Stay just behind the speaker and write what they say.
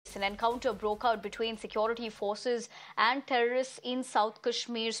An encounter broke out between security forces and terrorists in South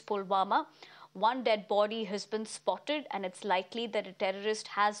Kashmir's Pulwama. One dead body has been spotted, and it's likely that a terrorist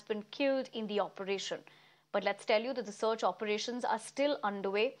has been killed in the operation. But let's tell you that the search operations are still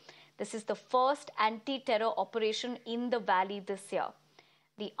underway. This is the first anti-terror operation in the valley this year.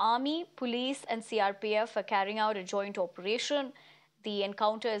 The army, police and CRPF are carrying out a joint operation. The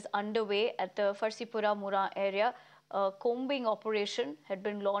encounter is underway at the Arshipora area. A combing operation had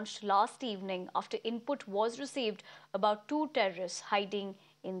been launched last evening after input was received about 2 terrorists hiding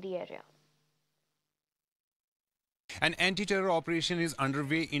in the area. An anti-terror operation is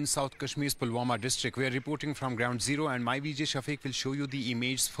underway in South Kashmir's Pulwama district. We are reporting from ground zero, and my VJ Shafiq will show you the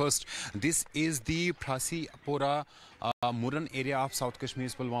images first. This is the Arshipora Muran area of South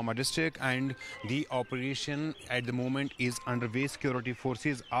Kashmir's Pulwama district, and the operation at the moment is underway. Security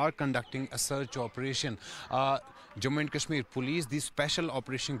forces are conducting a search operation. Jammu and Kashmir Police, the special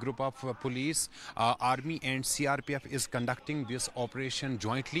operation group of police, army and CRPF is conducting this operation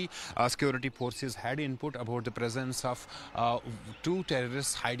jointly. Security forces had input about the presence of 2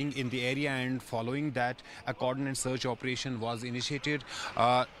 terrorists hiding in the area, and following that a cordon and search operation was initiated.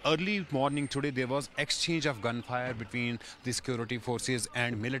 Early morning today there was exchange of gunfire between the security forces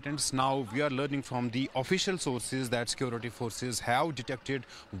and militants. Now we are learning from the official sources that security forces have detected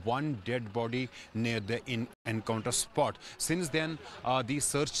 1 dead body near the encounter spot. Since then, the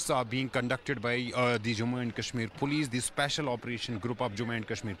searches are being conducted by the Jammu and Kashmir Police, the special operation group of Jammu and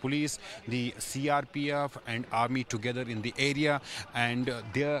Kashmir Police, the CRPF and army together in the area, and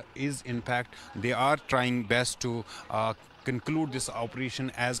there is, in fact, they are trying best to conclude this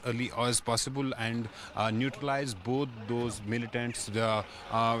operation as early as possible and neutralize both those militants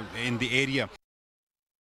in the area.